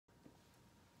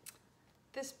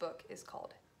This book is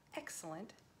called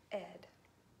Excellent Ed.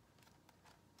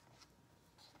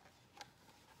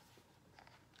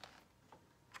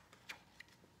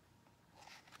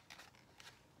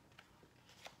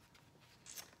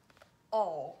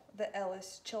 All the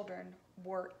Ellis children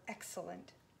were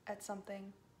excellent at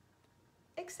something,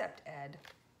 except Ed.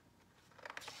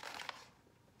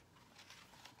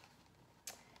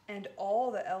 And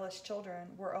all the Ellis children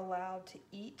were allowed to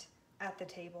eat at the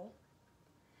table,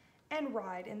 and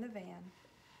ride in the van,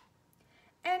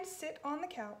 and sit on the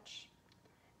couch,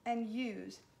 and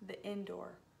use the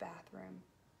indoor bathroom,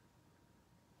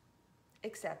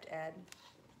 except Ed.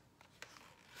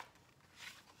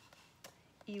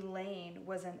 Elaine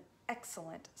was an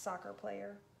excellent soccer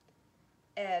player.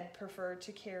 Ed preferred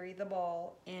to carry the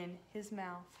ball in his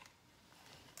mouth.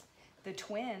 The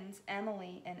twins,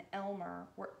 Emily and Elmer,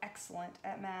 were excellent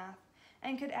at math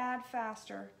and could add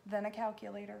faster than a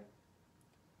calculator.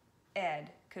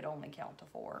 Ed could only count to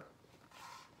 4.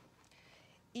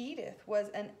 Edith was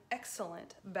an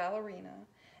excellent ballerina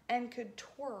and could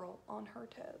twirl on her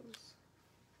toes.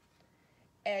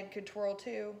 Ed could twirl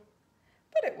too,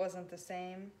 but it wasn't the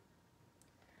same.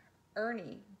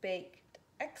 Ernie baked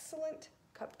excellent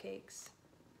cupcakes.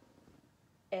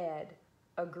 Ed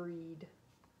agreed.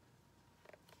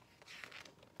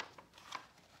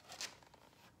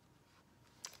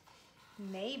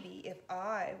 Maybe if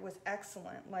I was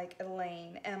excellent like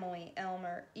Elaine, Emily,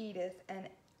 Elmer, Edith, and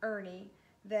Ernie,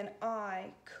 then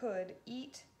I could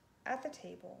eat at the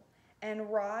table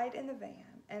and ride in the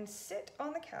van and sit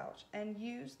on the couch and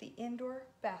use the indoor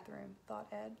bathroom, thought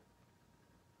Ed.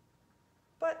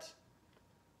 But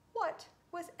what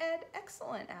was Ed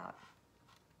excellent at?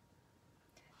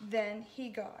 Then he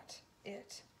got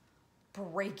it.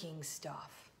 Breaking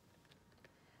stuff.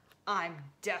 I'm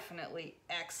definitely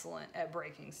excellent at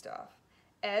breaking stuff.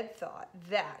 Ed thought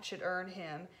that should earn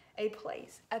him a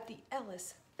place at the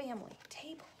Ellis family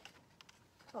table.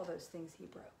 All those things he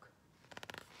broke.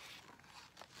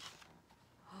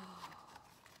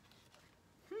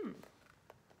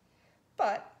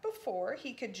 But before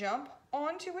he could jump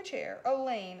onto a chair,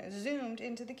 Elaine zoomed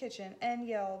into the kitchen and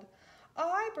yelled,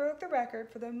 "I broke the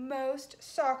record for the most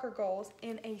soccer goals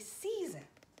in a season."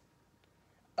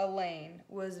 Elaine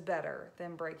was better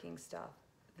than breaking stuff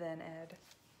than Ed.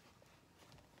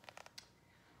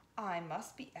 I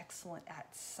must be excellent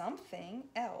at something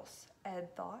else,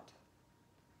 Ed thought.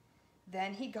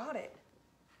 Then he got it.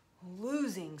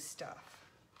 Losing stuff.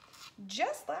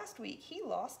 Just last week, he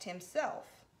lost himself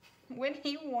when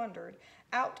he wandered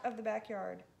out of the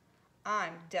backyard.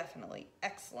 I'm definitely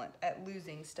excellent at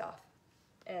losing stuff,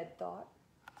 Ed thought.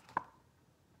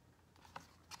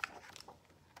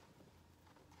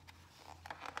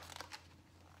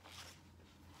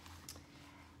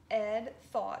 Ed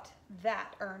thought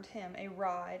that earned him a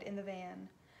ride in the van.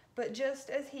 But just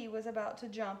as he was about to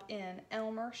jump in,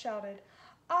 Elmer shouted,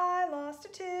 "I lost a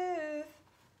tooth."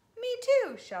 "Me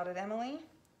too," shouted Emily.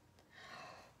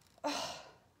 Oh,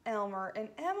 Elmer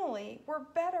and Emily were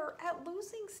better at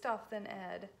losing stuff than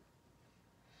Ed.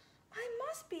 I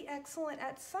must be excellent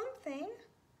at something,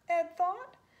 Ed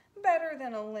thought. Better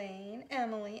than Elaine,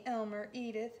 Emily, Elmer,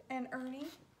 Edith, and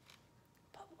Ernie.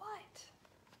 But what?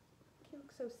 He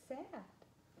looks so sad.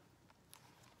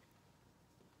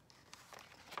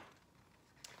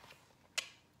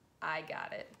 I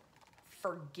got it.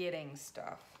 Forgetting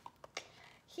stuff.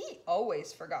 He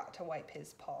always forgot to wipe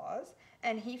his paws,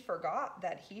 and he forgot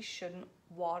that he shouldn't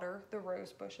water the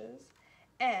rose bushes,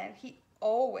 and he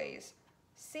always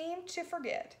seemed to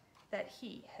forget that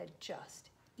he had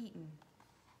just eaten.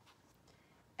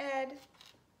 "Ed,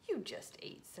 you just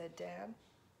ate," said Dad.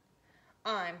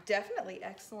 "I'm definitely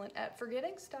excellent at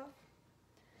forgetting stuff."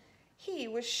 He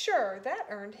was sure that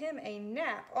earned him a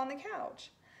nap on the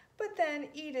couch. But then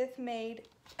Edith made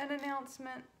an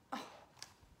announcement. Oh.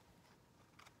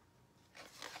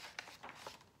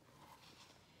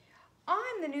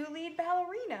 "I'm the new lead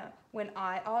ballerina. When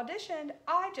I auditioned,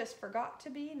 I just forgot to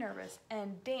be nervous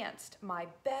and danced my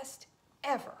best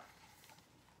ever."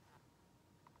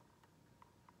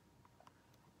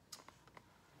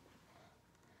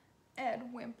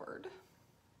 Ed whimpered.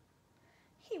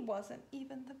 He wasn't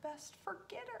even the best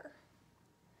forgetter.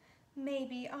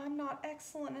 Maybe I'm not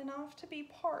excellent enough to be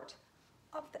part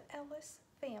of the Ellis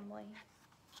family.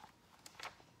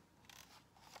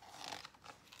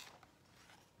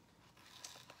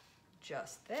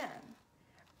 Just then,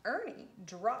 Ernie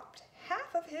dropped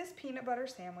half of his peanut butter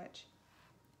sandwich.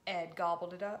 Ed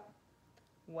gobbled it up.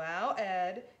 "Wow,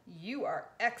 Ed, you are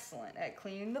excellent at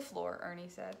cleaning the floor," Ernie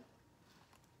said.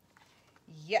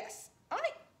 "Yes,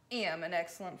 I am an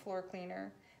excellent floor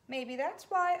cleaner. Maybe that's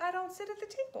why I don't sit at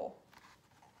the table.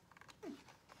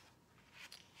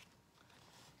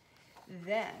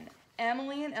 Then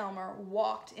Emily and Elmer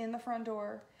walked in the front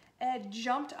door. Ed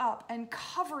jumped up and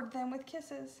covered them with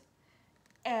kisses.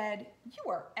 Ed, you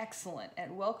are excellent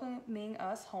at welcoming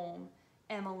us home,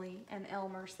 Emily and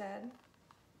Elmer said.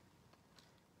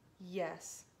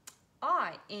 Yes,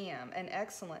 I am an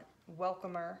excellent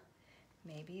welcomer.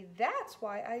 Maybe that's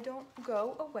why I don't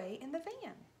go away in the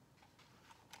van.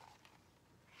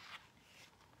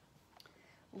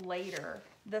 Later,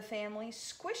 the family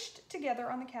squished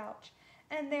together on the couch,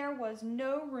 and there was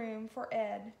no room for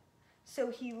Ed,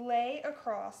 so he lay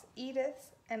across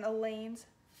Edith's and Elaine's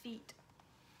feet.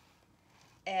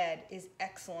 Ed is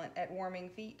excellent at warming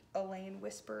feet, Elaine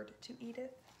whispered to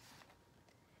Edith.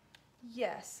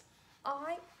 Yes,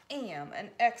 I am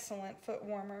an excellent foot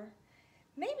warmer.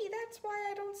 Maybe that's why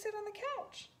I don't sit on the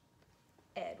couch.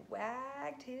 Ed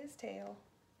wagged his tail.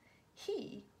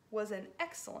 He was an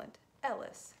excellent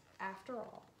Ellis after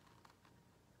all.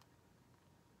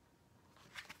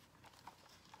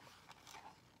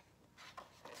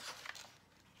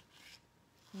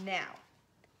 Now,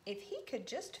 if he could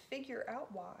just figure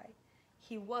out why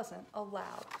he wasn't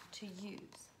allowed to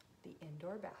use the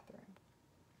indoor bathroom.